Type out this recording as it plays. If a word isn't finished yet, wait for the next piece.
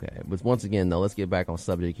Okay, but once again, though, let's get back on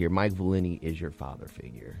subject here. Mike Valenti is your father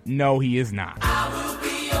figure. No, he is not. I will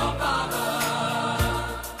be your father.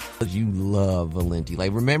 You love Valenti.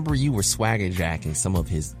 Like, remember you were swagger jacking some of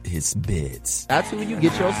his bits. That's who you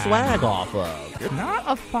get your swag off of. You're not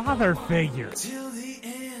a father figure. Till the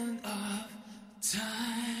end of time.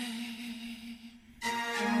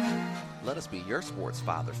 Let us be your sports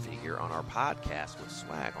father figure on our podcast with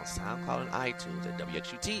swag on SoundCloud and iTunes at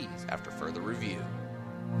WXUT's after further review.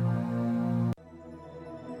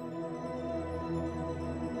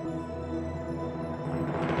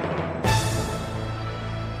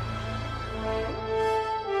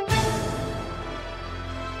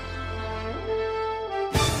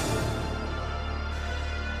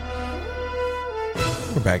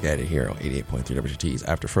 We're back at it here on 88.3 WXUT's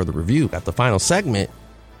after further review. Got the final segment.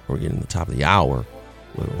 We're getting to the top of the hour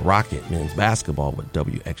with Rocket men's basketball with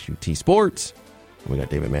WXUT Sports. We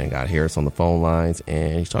got David Mangot Harris on the phone lines,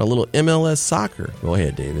 and he's talking a little MLS soccer. Go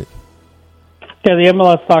ahead, David. Yeah, the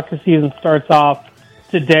MLS soccer season starts off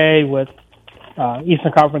today with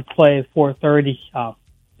Eastern Conference play at 4:30,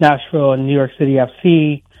 Nashville and New York City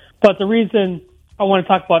FC. But the reason I want to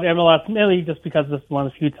talk about MLS, mainly just because this is one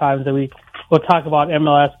of the few times that we will talk about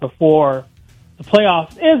MLS before the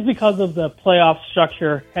playoffs, is because of the playoff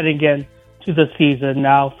structure heading into the season.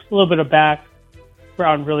 Now, a little bit of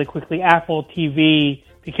background really quickly. Apple TV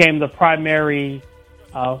became the primary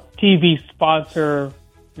TV sponsor,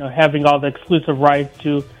 having all the exclusive rights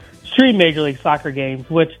to stream Major League Soccer games,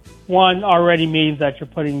 which one already means that you're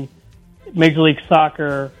putting Major League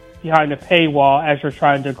Soccer behind a paywall as you're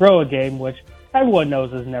trying to grow a game, which everyone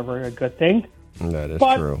knows is never a good thing. That is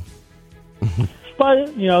true.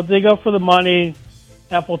 But, they go for the money,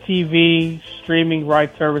 Apple TV, streaming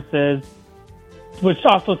rights services, which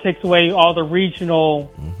also takes away all the regional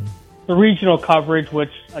coverage, which,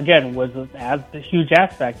 again, was a huge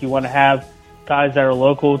aspect. You want to have guys that are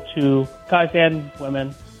local to, guys and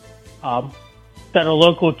women, that are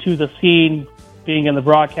local to the scene, being in the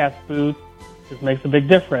broadcast booth, just makes a big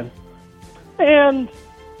difference. And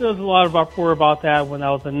there was a lot of uproar about that when that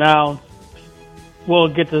was announced. We'll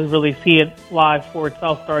get to really see it live for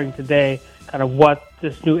itself starting today, kind of what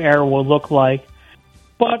this new era will look like.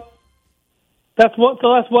 But that's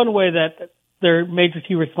one way that their major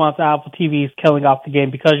TV response to Apple TV is killing off the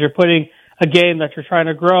game, because you're putting a game that you're trying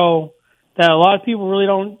to grow that a lot of people really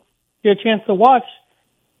don't get a chance to watch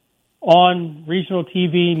on regional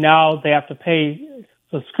TV. Now they have to pay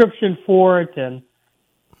subscription for it, and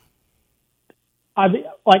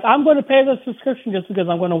I'm going to pay the subscription just because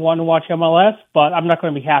I'm going to want to watch MLS, but I'm not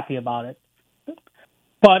going to be happy about it.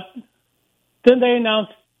 But then they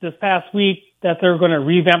announced this past week that they're going to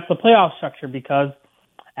revamp the playoff structure, because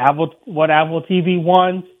what Apple TV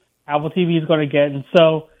wants, Apple TV is going to get. And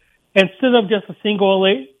so instead of just a single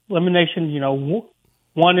elimination,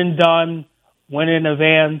 one and done, win in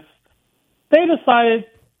advance, they decided,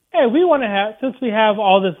 hey, we want to have, since we have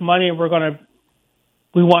all this money and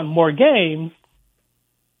we want more games,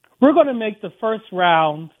 we're going to make the first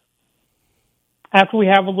round, after we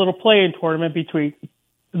have a little play-in tournament between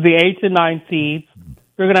the 8 and 9 seeds,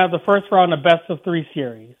 we're going to have the first round of best-of-3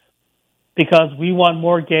 series, because we want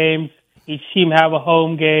more games. Each team have a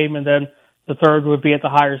home game, and then the third would be at the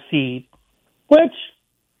higher seed, which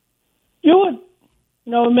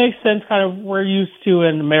it makes sense. Kind of we're used to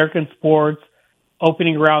in American sports,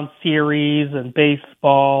 opening round series and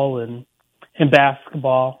baseball and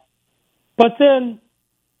basketball. But then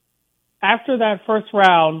after that first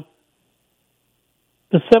round,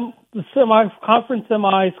 the conference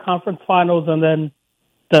semis, conference finals, and then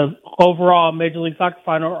the overall Major League Soccer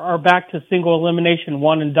final are back to single elimination,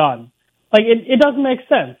 one and done. It doesn't make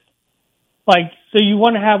sense. So you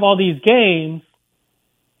want to have all these games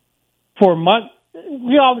for money.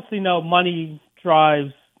 We obviously know money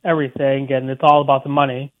drives everything, and it's all about the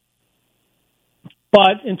money.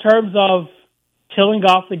 But in terms of killing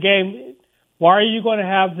off the game, why are you going to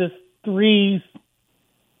have this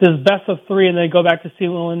best of 3 and then go back to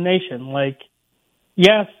single elimination?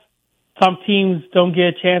 Yes, some teams don't get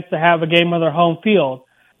a chance to have a game on their home field,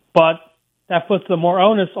 but that puts the more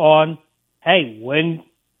onus on, hey,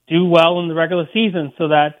 do well in the regular season so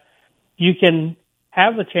that you can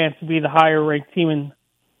have the chance to be the higher ranked team and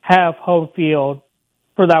have home field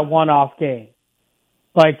for that one-off game.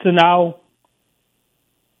 So now,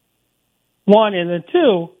 one, and then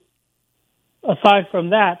two, aside from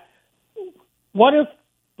that, what if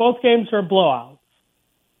both games are blowouts?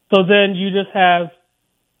 So then you just have,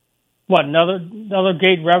 another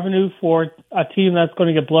gate revenue for a team that's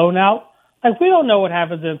going to get blown out? We don't know what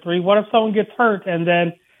happens in 3. What if someone gets hurt and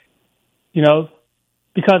then,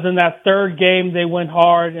 because in that third game they went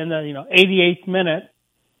hard in the 88th minute,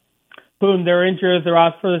 boom, they're injured, they're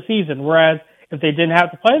out for the season. Whereas if they didn't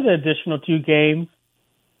have to play the additional 2 games,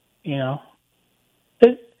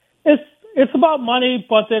 it's about money,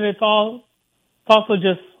 but then it's also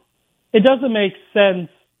just, it doesn't make sense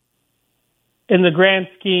in the grand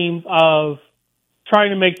scheme of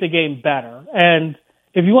trying to make the game better. And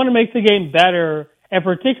if you want to make the game better, and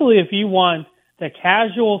particularly if you want the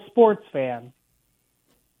casual sports fan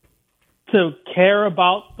to care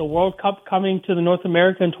about the World Cup coming to the North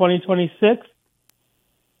America in 2026,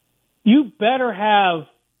 you better have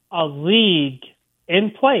a league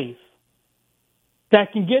in place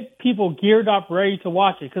that can get people geared up, ready to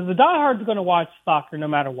watch it. Because the diehards are going to watch soccer no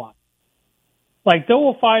matter what. Like, they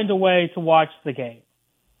will find a way to watch the game.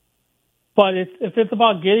 But if it's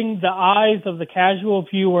about getting the eyes of the casual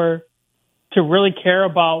viewer to really care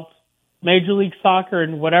about Major League Soccer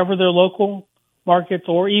and whatever their local markets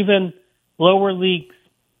or even lower leagues,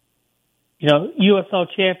 USL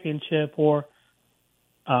Championship or,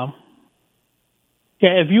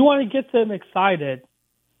 if you want to get them excited,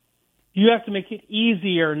 you have to make it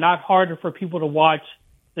easier, not harder, for people to watch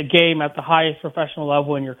the game at the highest professional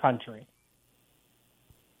level in your country.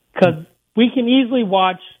 Because we can easily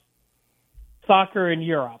watch soccer in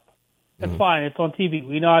Europe. It's fine. It's on TV.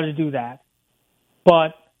 We know how to do that.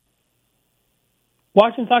 But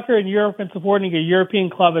watching soccer in Europe and supporting a European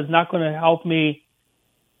club is not going to help me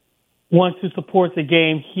want to support the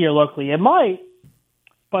game here locally. It might,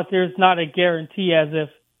 but there's not a guarantee as if,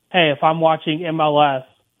 hey, if I'm watching MLS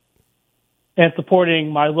and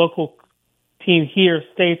supporting my local team here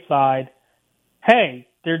stateside, hey,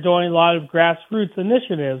 they're doing a lot of grassroots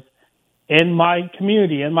initiatives in my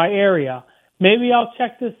community, in my area. Maybe I'll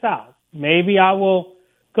check this out. Maybe I will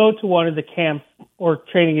go to one of the camps or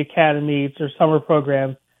training academies or summer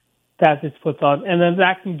programs that this puts on, and then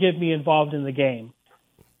that can get me involved in the game.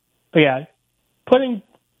 But yeah, putting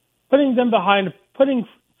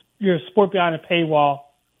your sport behind a paywall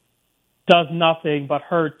does nothing but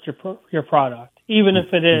hurt your product, even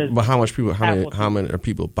if it is. But how many are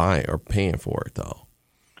people buying or paying for it though?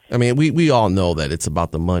 I mean, we all know that it's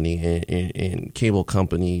about the money, and cable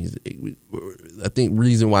companies. I think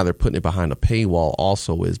reason why they're putting it behind a paywall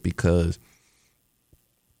also is because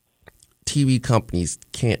TV companies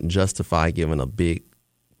can't justify giving a big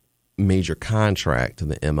major contract to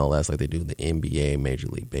the MLS like they do the NBA, Major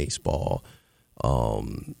League Baseball,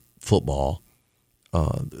 football.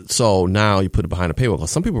 So now you put it behind a paywall.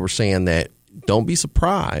 Some people were saying that don't be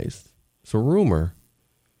surprised. It's a rumor.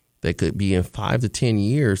 That could be in 5 to 10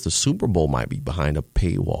 years, the Super Bowl might be behind a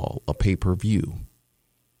paywall, a pay-per-view.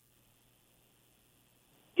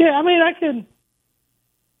 Yeah, I mean, I can.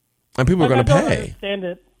 And people are going to pay. Understand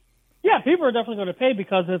it. Yeah, people are definitely going to pay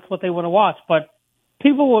because it's what they want to watch. But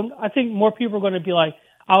I think more people are going to be like,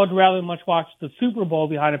 I would rather much watch the Super Bowl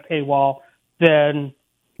behind a paywall than,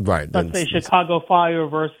 let's say, Chicago Fire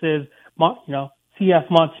versus,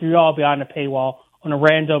 CF Montreal behind a paywall on a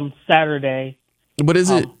random Saturday. But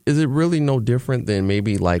is it really no different than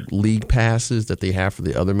maybe like league passes that they have for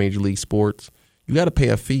the other major league sports? You got to pay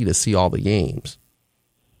a fee to see all the games.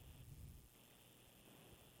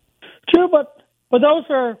 True, but those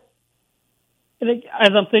are,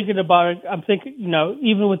 as I'm thinking about it, I'm thinking,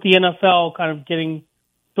 even with the NFL kind of doing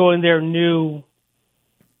their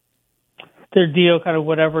deal, kind of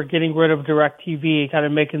whatever, getting rid of DirecTV, kind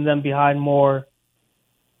of making them behind more.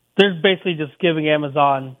 They're basically just giving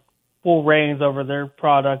Amazon full reins over their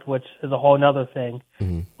product, which is a whole nother thing.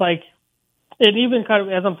 Mm-hmm. Like, and even kind of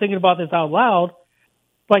as I'm thinking about this out loud,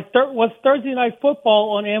 like, what's Thursday Night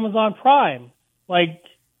Football on Amazon Prime? Like,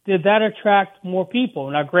 did that attract more people?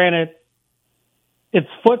 Now, granted, it's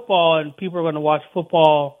football and people are going to watch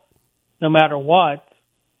football no matter what,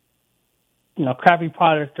 crappy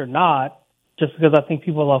product or not, just because I think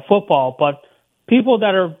people love football. But people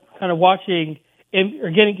that are kind of watching or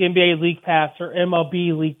getting NBA League Pass or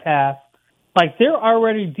MLB League Pass, like, they're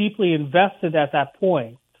already deeply invested at that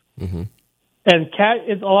point. Mm-hmm. And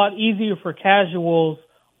it's a lot easier for casuals,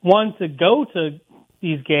 one, to go to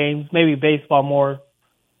these games, maybe baseball more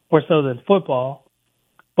so than football.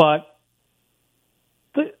 But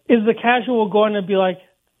is the casual going to be like,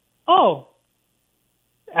 oh,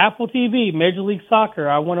 Apple TV, Major League Soccer,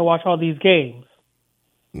 I want to watch all these games?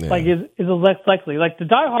 Yeah. Like, is it less likely? Like, the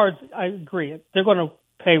diehards, I agree. They're going to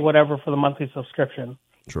pay whatever for the monthly subscription.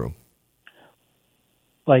 True.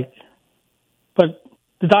 Like, but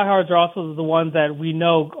the diehards are also the ones that we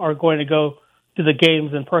know are going to go to the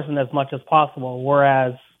games in person as much as possible.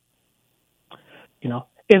 Whereas,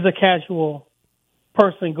 is a casual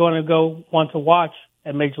person going to go want to watch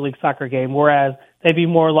a Major League Soccer game? Whereas they'd be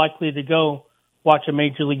more likely to go watch a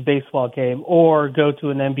Major League Baseball game or go to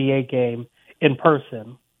an NBA game in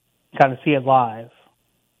person, kind of see it live.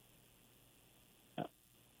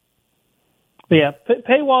 But yeah,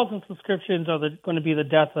 paywalls and subscriptions are going to be the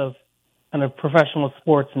death of kind of professional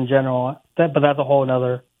sports in general. But that's a whole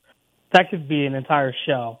other. That could be an entire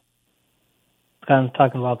show. Kind of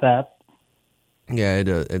talking about that. Yeah,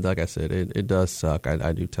 it like I said, it does suck.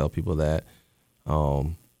 I do tell people that,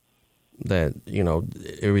 that, you know,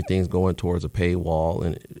 everything's going towards a paywall,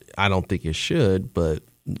 and I don't think it should, but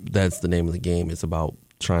that's the name of the game. It's about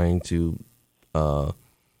trying to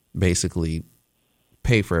basically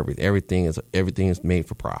pay for everything. Everything is made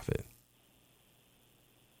for profit.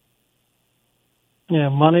 Yeah,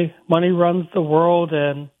 money runs the world,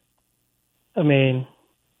 and I mean,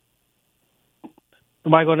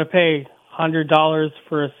 am I going to pay $100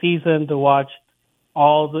 for a season to watch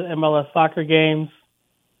all the MLS soccer games?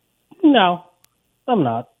 No, I'm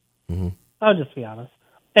not. Mm-hmm. I'll just be honest.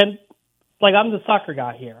 And like, I'm the soccer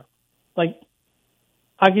guy here. Like,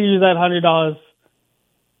 I could use that $100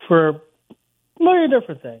 for a million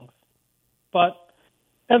different things. But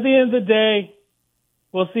at the end of the day,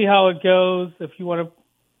 we'll see how it goes. If you want to,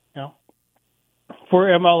 you know, for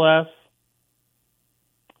MLS,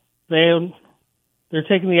 they're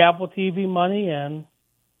taking the Apple TV money, and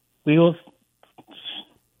we will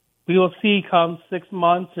see come 6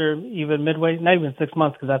 months or even midway, not even 6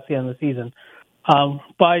 months because that's the end of the season.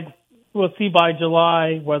 We'll see by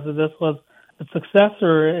July whether this was a success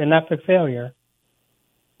or an epic failure.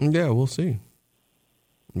 Yeah, we'll see.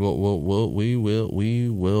 We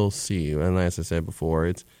will see. And as I said before,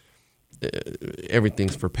 it's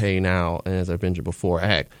everything's for pay now. And as I've mentioned before,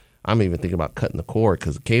 heck, I'm even thinking about cutting the cord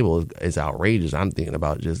because cable is outrageous. I'm thinking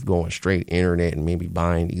about just going straight internet and maybe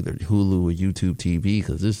buying either Hulu or YouTube TV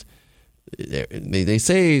because this. They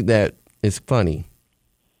say that it's funny.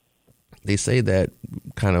 They say that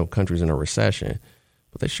kind of countries in a recession,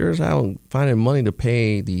 but they sure as hell finding money to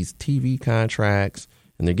pay these TV contracts,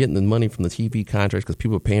 and they're getting the money from the TV contracts because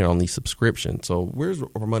people are paying on these subscriptions. So where's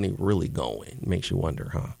our money really going? Makes you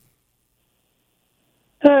wonder, huh?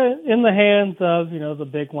 In the hands of, you know, the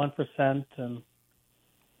big 1% and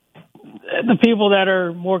the people that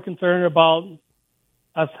are more concerned about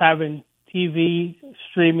us having TV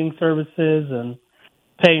streaming services and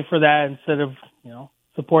paying for that instead of, you know,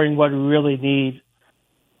 supporting what we really need,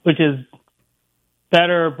 which is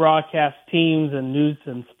better broadcast teams and news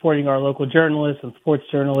and supporting our local journalists and sports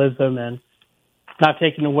journalism and not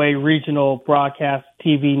taking away regional broadcast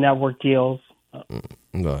TV network deals.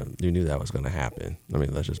 No, you knew that was going to happen. I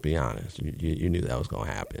mean, let's just be honest. You knew that was going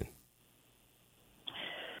to happen.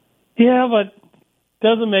 Yeah, but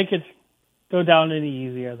doesn't make it go down any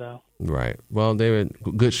easier, though. Right. Well, David,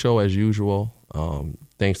 good show as usual.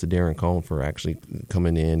 Thanks to Darren Cone for actually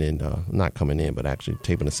coming in and not coming in, but actually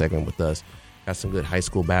taping a segment with us. Got some good high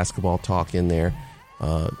school basketball talk in there.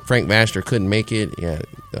 Frank Vashter couldn't make it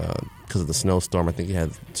because of the snowstorm. I think he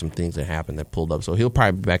had some things that happened that pulled up. So he'll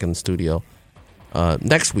probably be back in the studio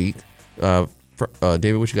next week.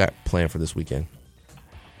 David, what you got planned for this weekend?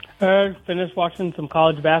 Finished watching some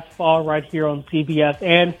college basketball right here on CBS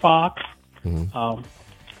and Fox. Mm-hmm.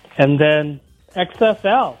 And then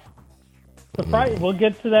XFL. We'll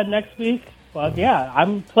get to that next week. But yeah,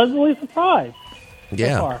 I'm pleasantly surprised.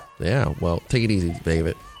 Yeah. So far. Yeah. Well, take it easy,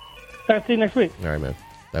 David. I'll see you next week. All right, man.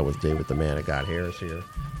 That was David, the man that got Harris here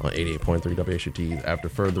on 88.3 WXUT. After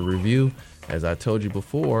further review, as I told you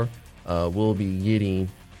before, we'll be getting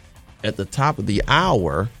at the top of the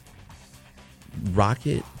hour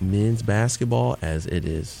Rocket men's basketball as it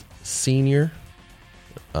is senior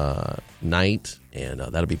night, and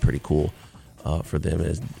that'll be pretty cool for them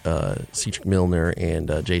as Cedric Milner and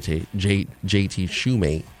JT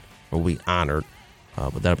Shoemate will be honored.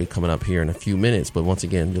 But that'll be coming up here in a few minutes. But once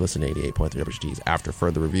again, you listen to 88.3 WXUT's After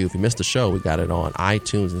Further Review. If you missed the show, we got it on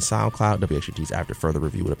iTunes and SoundCloud. WXUT's After Further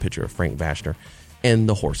Review with a picture of Frank Vashter and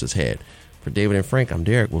the horse's head. For David and Frank, I'm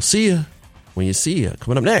Derek. We'll see you when you see you.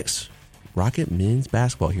 Coming up next, Rocket men's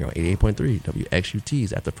basketball here on 88.3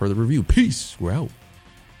 WXUT's After Further Review. Peace. We're out.